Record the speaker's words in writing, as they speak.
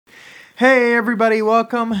Hey everybody,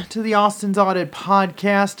 welcome to the Austin's Audit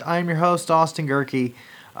Podcast. I'm your host, Austin Gerke.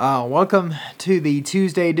 Welcome to the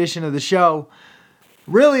Tuesday edition of the show.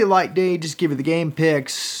 Really light day, just give you the game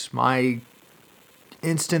picks, my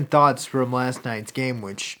instant thoughts from last night's game,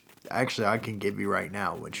 which actually I can give you right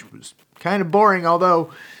now, which was kind of boring,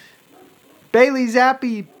 although Bailey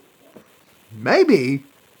Zappi might be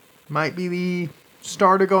the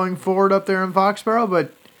starter going forward up there in Foxborough,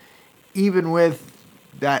 but even with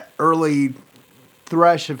that early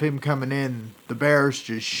thresh of him coming in, the Bears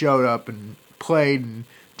just showed up and played, and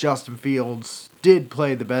Justin Fields did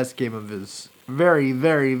play the best game of his very,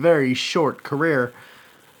 very, very short career.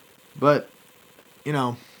 But,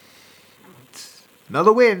 it's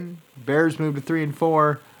another win. Bears moved to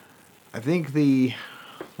 3-4. I think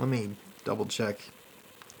let me double check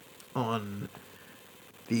on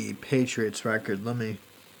the Patriots record. Let me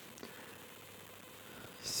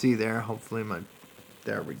see there. Hopefully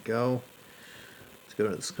there we go. Let's go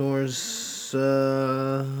to the scores.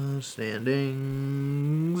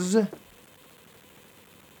 Standings.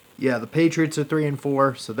 Yeah, the Patriots are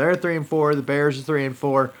 3-4, so they're 3-4. The Bears are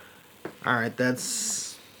 3-4. All right,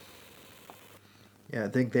 that's. Yeah, I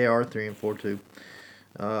think they are 3-4 too.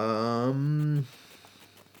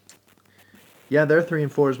 Yeah, they're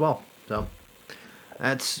 3-4 as well. So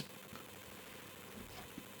it's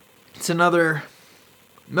another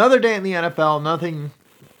day in the NFL. Nothing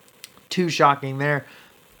too shocking there.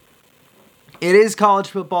 It is College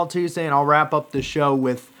Football Tuesday, and I'll wrap up the show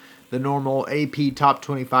with the normal AP Top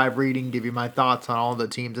 25 reading, give you my thoughts on all the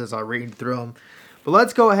teams as I read through them. But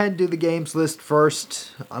let's go ahead and do the games list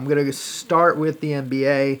first. I'm going to start with the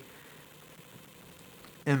NBA.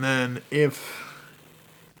 And then I'm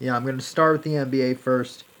going to start with the NBA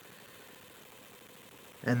first.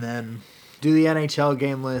 And then do the NHL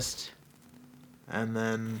game list. And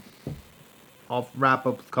then I'll wrap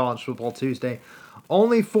up with College Football Tuesday.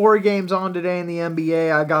 Only 4 games on today in the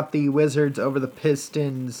NBA. I got the Wizards over the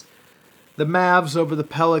Pistons, the Mavs over the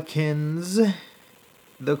Pelicans,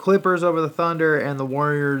 the Clippers over the Thunder, and the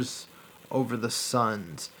Warriors over the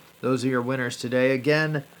Suns. Those are your winners today.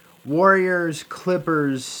 Again, Warriors,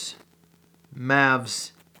 Clippers,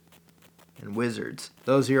 Mavs, and Wizards.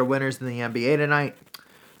 Those are your winners in the NBA tonight.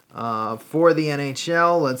 For the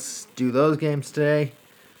NHL, let's do those games today.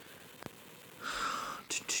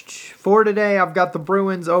 For today, I've got the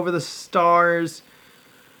Bruins over the Stars,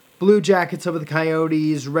 Blue Jackets over the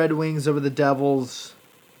Coyotes, Red Wings over the Devils,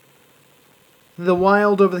 the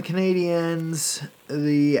Wild over the Canadiens,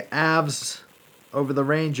 the Avs over the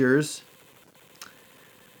Rangers,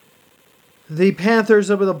 the Panthers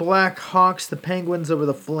over the Blackhawks, the Penguins over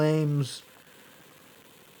the Flames,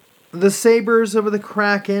 the Sabres over the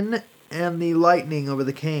Kraken, and the Lightning over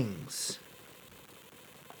the Kings.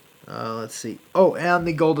 Let's see. Oh, and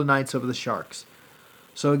the Golden Knights over the Sharks.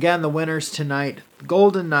 So again, the winners tonight: the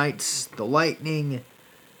Golden Knights, the Lightning,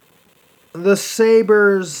 the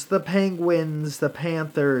Sabres, the Penguins, the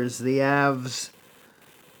Panthers, the Avs,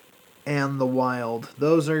 and the Wild.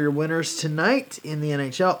 Those are your winners tonight in the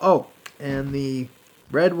NHL. Oh, and the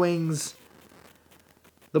Red Wings,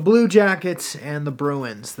 the Blue Jackets, and the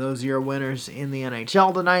Bruins. Those are your winners in the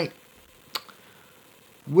NHL tonight.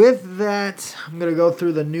 With that, I'm going to go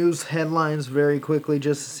through the news headlines very quickly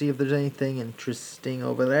just to see if there's anything interesting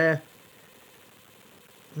over there.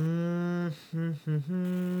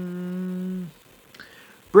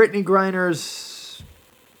 Brittany Griner's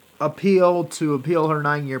appeal to appeal her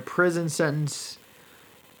 9-year prison sentence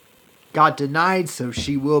got denied, so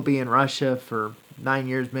she will be in Russia for 9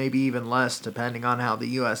 years, maybe even less, depending on how the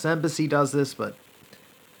U.S. Embassy does this, but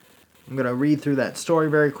I'm going to read through that story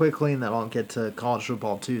very quickly, and then I'll get to College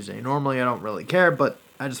Football Tuesday. Normally, I don't really care, but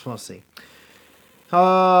I just want to see.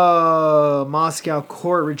 Moscow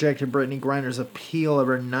court rejected Brittany Griner's appeal of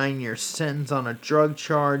her 9-year sentence on a drug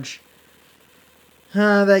charge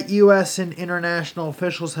that U.S. and international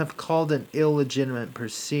officials have called an illegitimate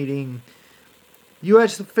proceeding.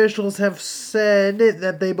 U.S. officials have said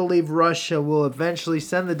that they believe Russia will eventually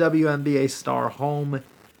send the WNBA star home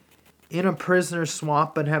in a prisoner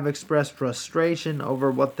swap, but have expressed frustration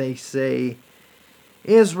over what they say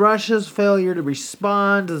is Russia's failure to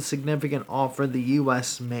respond to the significant offer the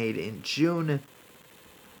U.S. made in June.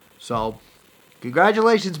 So,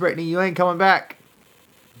 congratulations, Brittany. You ain't coming back.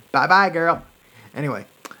 Bye-bye, girl. Anyway.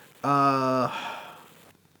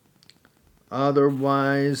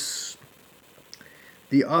 Otherwise,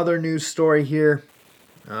 the other news story here.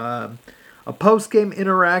 A post-game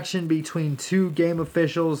interaction between two game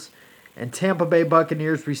officials and Tampa Bay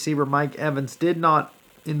Buccaneers receiver Mike Evans did not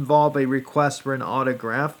involve a request for an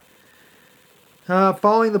autograph.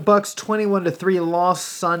 Following the Bucks' 21-3 loss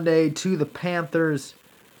Sunday to the Panthers,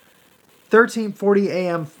 13:40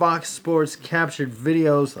 a.m. Fox Sports captured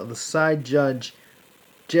videos of the side judge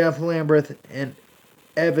Jeff Lamberth and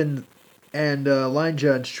line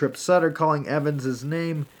judge Trip Sutter calling Evans his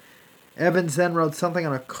name. Evans then wrote something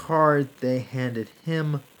on a card they handed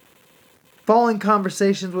him. Following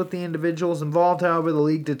conversations with the individuals involved, however, the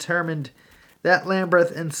league determined that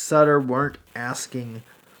Lamberth and Sutter weren't asking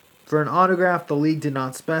for an autograph. The league did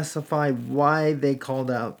not specify why they called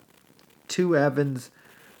out to Evans,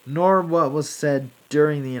 nor what was said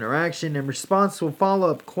during the interaction. In response to a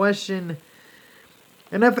follow-up question,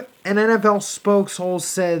 an NFL spokesman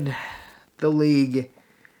said the league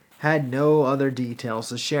had no other details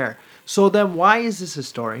to share. So then why is this a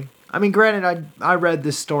story? I mean, granted, I read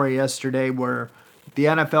this story yesterday where the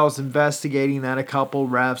NFL is investigating that a couple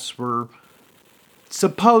refs were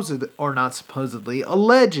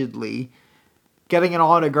allegedly getting an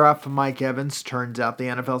autograph from Mike Evans. Turns out the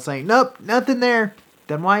NFL saying, nope, nothing there.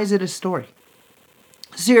 Then why is it a story?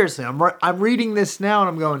 Seriously, I'm reading this now and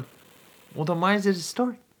I'm going, well, then why is it a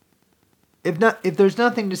story? If there's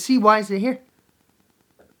nothing to see, why is it here?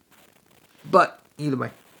 But either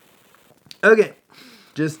way. Okay.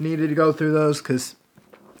 Just needed to go through those because,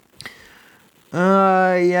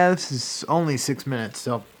 this is only 6 minutes,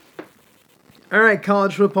 so. Alright,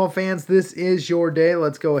 college football fans, this is your day.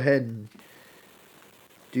 Let's go ahead and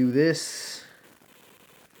do this.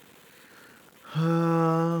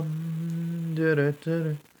 Go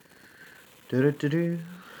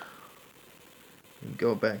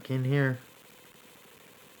back in here.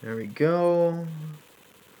 There we go.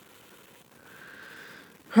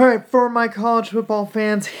 Alright, for my college football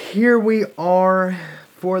fans, here we are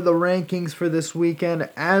for the rankings for this weekend.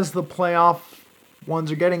 As the playoff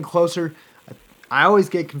ones are getting closer, I always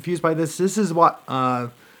get confused by this. This is what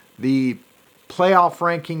the playoff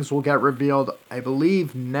rankings will get revealed, I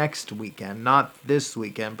believe, next weekend. Not this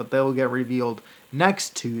weekend, but they will get revealed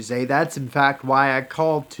next Tuesday. That's, in fact, why I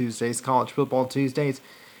called Tuesdays College Football Tuesdays.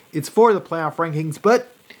 It's for the playoff rankings. But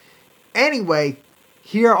anyway,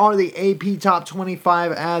 here are the AP Top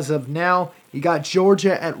 25 as of now. You got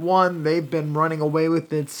Georgia at 1. They've been running away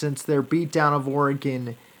with it since their beatdown of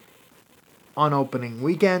Oregon on opening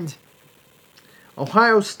weekend.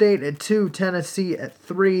 Ohio State at 2. Tennessee at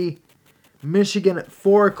 3. Michigan at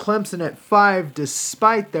 4. Clemson at 5.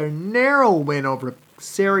 Despite their narrow win over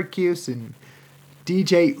Syracuse and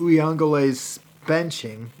DJ Uyungale's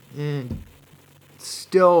benching.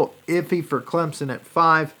 Still iffy for Clemson at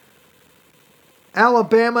 5.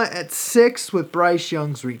 Alabama at 6 with Bryce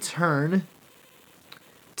Young's return.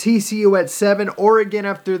 TCU at 7. Oregon,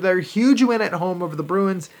 after their huge win at home over the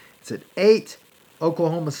Bruins, it's at 8.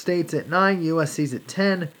 Oklahoma State's at 9. USC's at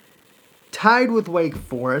 10. Tied with Wake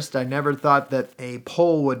Forest. I never thought that a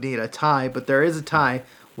poll would need a tie, but there is a tie.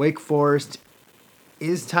 Wake Forest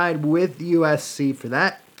is tied with USC for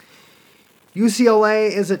that.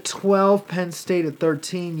 UCLA is at 12. Penn State at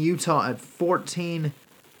 13. Utah at 14.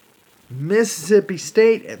 Mississippi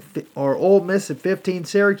State or Ole Miss at 15,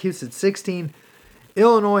 Syracuse at 16,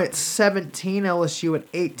 Illinois at 17, LSU at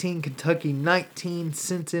 18, Kentucky 19,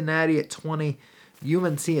 Cincinnati at 20,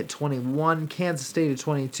 UNC at 21, Kansas State at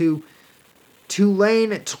 22,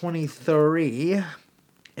 Tulane at 23,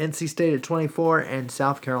 NC State at 24, and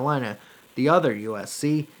South Carolina, the other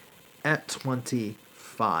USC, at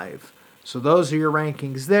 25. So those are your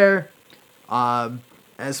rankings there.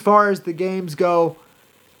 As far as the games go,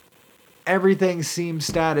 everything seems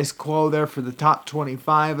status quo there for the top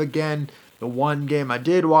 25. Again, the one game I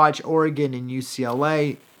did watch, Oregon and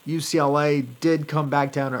UCLA. UCLA did come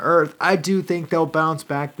back down to earth. I do think they'll bounce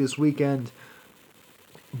back this weekend.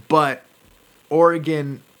 But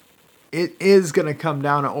Oregon, it is going to come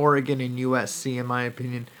down to Oregon and USC in my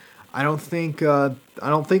opinion. I don't think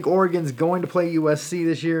Oregon's going to play USC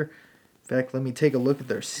this year. In fact, let me take a look at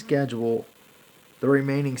their schedule. The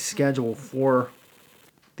remaining schedule for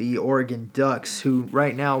the Oregon Ducks, who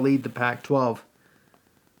right now lead the Pac-12.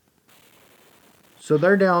 So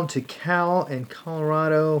they're down to Cal and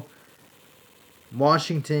Colorado,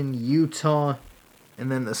 Washington, Utah,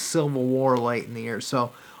 and then the Civil War late in the year.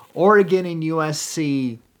 So Oregon and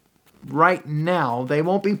USC right now, they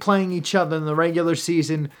won't be playing each other in the regular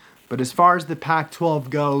season, but as far as the Pac-12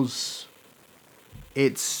 goes,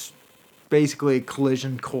 it's basically a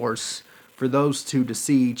collision course for those two to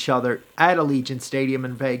see each other at Allegiant Stadium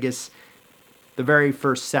in Vegas the very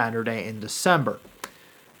first Saturday in December.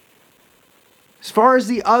 As far as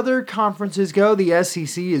the other conferences go, the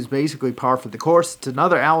SEC is basically par for the course. It's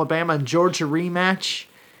another Alabama and Georgia rematch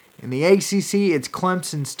In the ACC, it's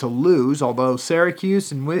Clemson's to lose, although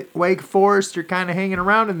Syracuse and Wake Forest are kind of hanging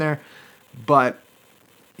around in there. But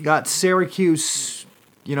you got Syracuse,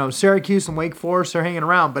 Syracuse and Wake Forest are hanging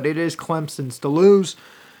around, but it is Clemson's to lose.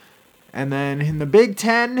 And then in the Big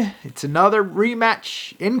Ten, it's another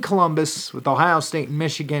rematch in Columbus with Ohio State and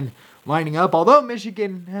Michigan lining up. Although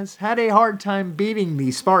Michigan has had a hard time beating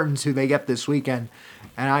the Spartans, who they get this weekend.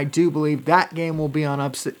 And I do believe that game will be on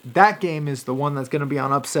upset. That game is the one that's going to be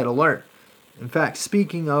on upset alert. In fact,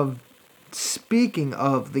 speaking of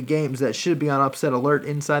the games that should be on upset alert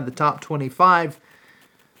inside the top 25,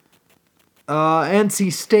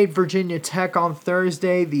 NC State, Virginia Tech on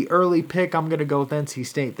Thursday. The early pick, I'm going to go with NC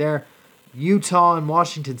State there. Utah and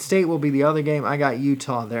Washington State will be the other game. I got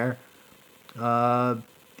Utah there.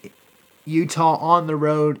 Utah on the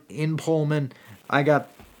road in Pullman. I got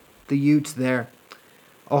the Utes there.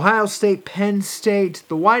 Ohio State, Penn State.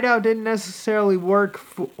 The whiteout didn't necessarily work,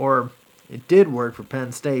 or it did work for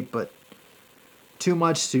Penn State, but too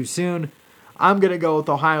much too soon. I'm going to go with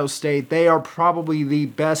Ohio State. They are probably the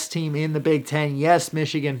best team in the Big Ten. Yes,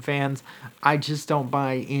 Michigan fans, I just don't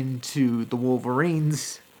buy into the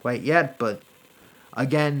Wolverines quite yet, but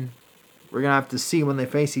again, we're going to have to see when they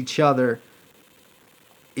face each other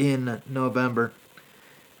in November.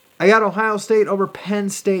 I got Ohio State over Penn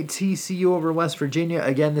State, TCU over West Virginia.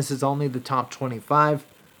 Again, this is only the top 25.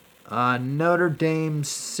 Notre Dame,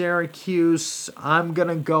 Syracuse. I'm going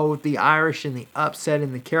to go with the Irish in the upset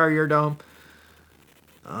in the Carrier Dome.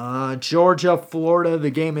 Georgia, Florida,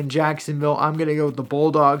 the game in Jacksonville. I'm going to go with the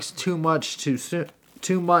Bulldogs. Too much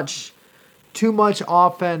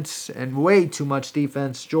offense and way too much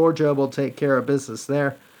defense. Georgia will take care of business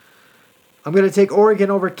there. I'm going to take Oregon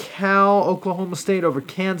over Cal, Oklahoma State over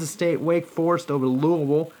Kansas State, Wake Forest over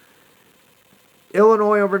Louisville,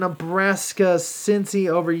 Illinois over Nebraska, Cincy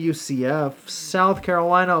over UCF, South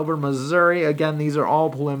Carolina over Missouri. Again, these are all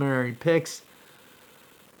preliminary picks.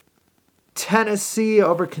 Tennessee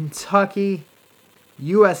over Kentucky,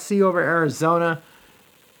 USC over Arizona,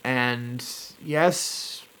 and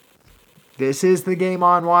yes, this is the game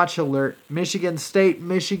on watch alert. Michigan State,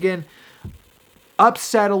 Michigan,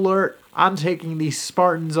 upset alert. I'm taking the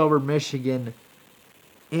Spartans over Michigan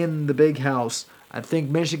in the big house. I think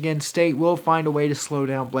Michigan State will find a way to slow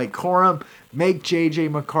down Blake Corum, make J.J.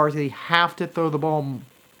 McCarthy have to throw the ball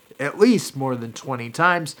at least more than 20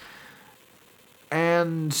 times,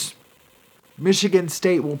 and Michigan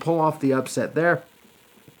State will pull off the upset there.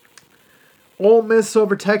 Ole Miss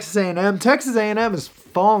over Texas A&M. Texas A&M has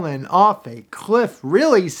fallen off a cliff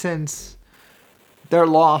really since their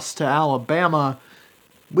loss to Alabama,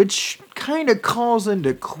 which kind of calls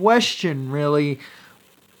into question, really.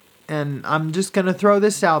 And I'm just going to throw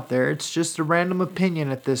this out there. It's just a random opinion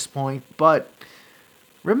at this point. But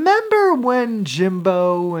remember when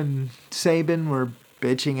Jimbo and Saban were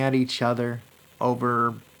bitching at each other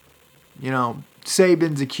over,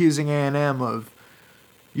 Saban's accusing A&M of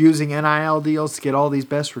using NIL deals to get all these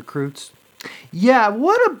best recruits? Yeah,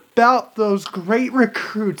 what about those great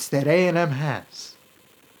recruits that A&M has?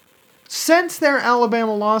 Since their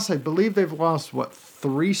Alabama loss, I believe they've lost,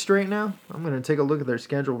 3 straight now? I'm going to take a look at their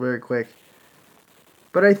schedule very quick.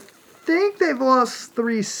 But I think they've lost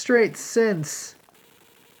 3 straight since.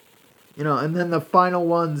 And then the final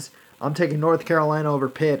ones, I'm taking North Carolina over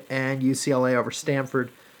Pitt and UCLA over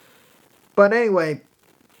Stanford. But anyway,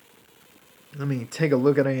 let me take a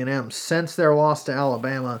look at A&M. Since their loss to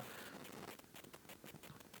Alabama,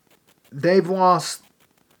 they've lost...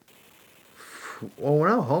 Oh,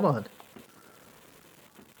 no, hold on.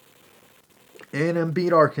 A&M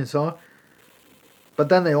beat Arkansas, but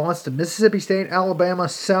then they lost to Mississippi State, Alabama,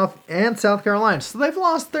 South Carolina. So they've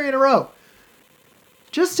lost 3 in a row.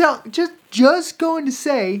 Just going to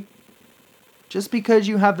say, just because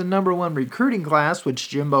you have the number 1 recruiting class, which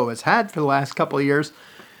Jimbo has had for the last couple of years,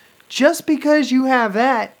 just because you have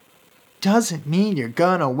that doesn't mean you're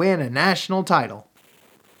gonna win a national title.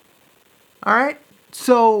 All right?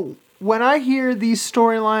 So when I hear these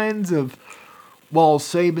storylines of,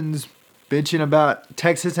 Saban's bitching about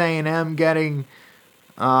Texas A&M getting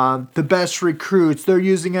the best recruits, they're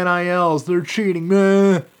using NILs, they're cheating.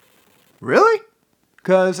 Meh. Really?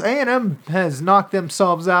 Because A&M has knocked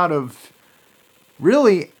themselves out of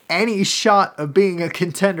really any shot of being a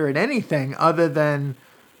contender at anything other than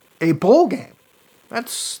a bowl game.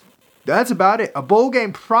 That's about it. A bowl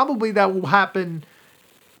game probably that will happen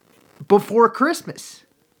before Christmas.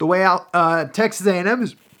 The way Texas A&M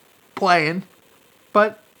is playing.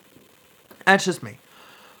 But that's just me.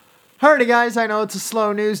 Alrighty, guys. I know it's a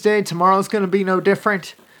slow news day. Tomorrow's going to be no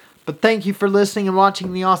different. But thank you for listening and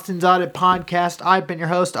watching the Austin's Audit Podcast. I've been your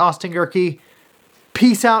host, Austin Gerke. Peace.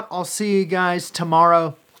 Peace out. I'll see you guys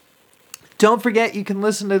tomorrow. Don't forget, you can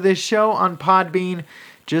listen to this show on Podbean.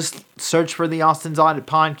 Just search for the Austin's Audit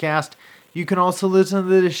Podcast. You can also listen to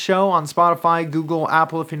this show on Spotify, Google,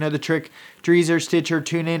 Apple, if you know the trick, Deezer, Stitcher,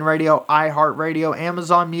 TuneIn Radio, iHeartRadio,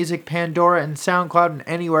 Amazon Music, Pandora, and SoundCloud, and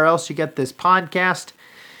anywhere else you get this podcast.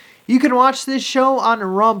 You can watch this show on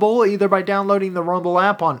Rumble, either by downloading the Rumble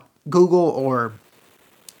app on Google or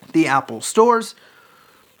the Apple stores.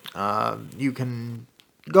 You can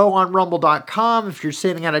go on rumble.com if you're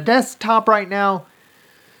sitting at a desktop right now.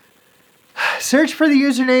 Search for the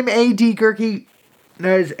username ADGurkey.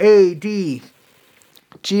 That is AD.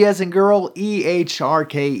 G as in girl,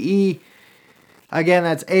 EHRKE. Again,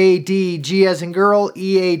 that's AD, G as in girl,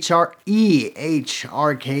 EHRKE.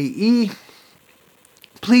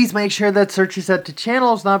 Please make sure that search is set to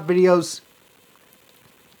channels, not videos.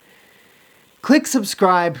 Click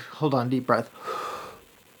subscribe. Hold on, deep breath.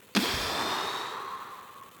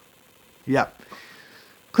 Yep.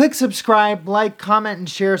 Click subscribe, like, comment, and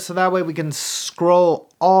share so that way we can scroll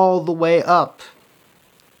all the way up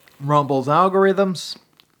Rumble's algorithms.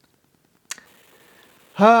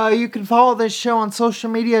 You can follow this show on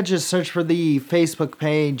social media. Just search for the Facebook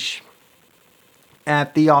page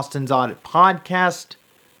at The Austin's Audit Podcast.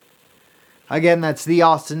 Again, that's The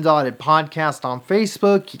Austin's Audit Podcast on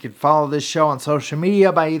Facebook. You can follow this show on social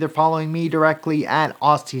media by either following me directly at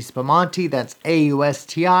Austi Spamanti. That's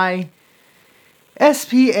AUSTI.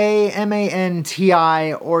 SPAMANTI,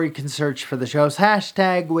 or you can search for the show's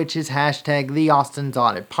hashtag, which is hashtag The Austin's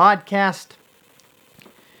Audit Podcast.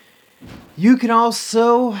 You can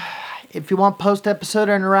also, if you want post-episode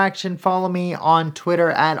interaction, follow me on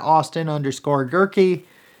Twitter at Austin_Gerke.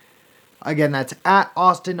 Again, that's at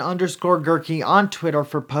Austin_Gerke on Twitter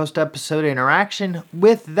for post-episode interaction.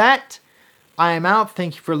 With that, I am out.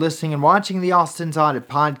 Thank you for listening and watching the Austin's Audit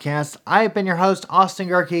Podcast. I have been your host, Austin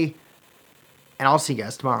Gerke, and I'll see you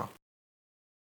guys tomorrow.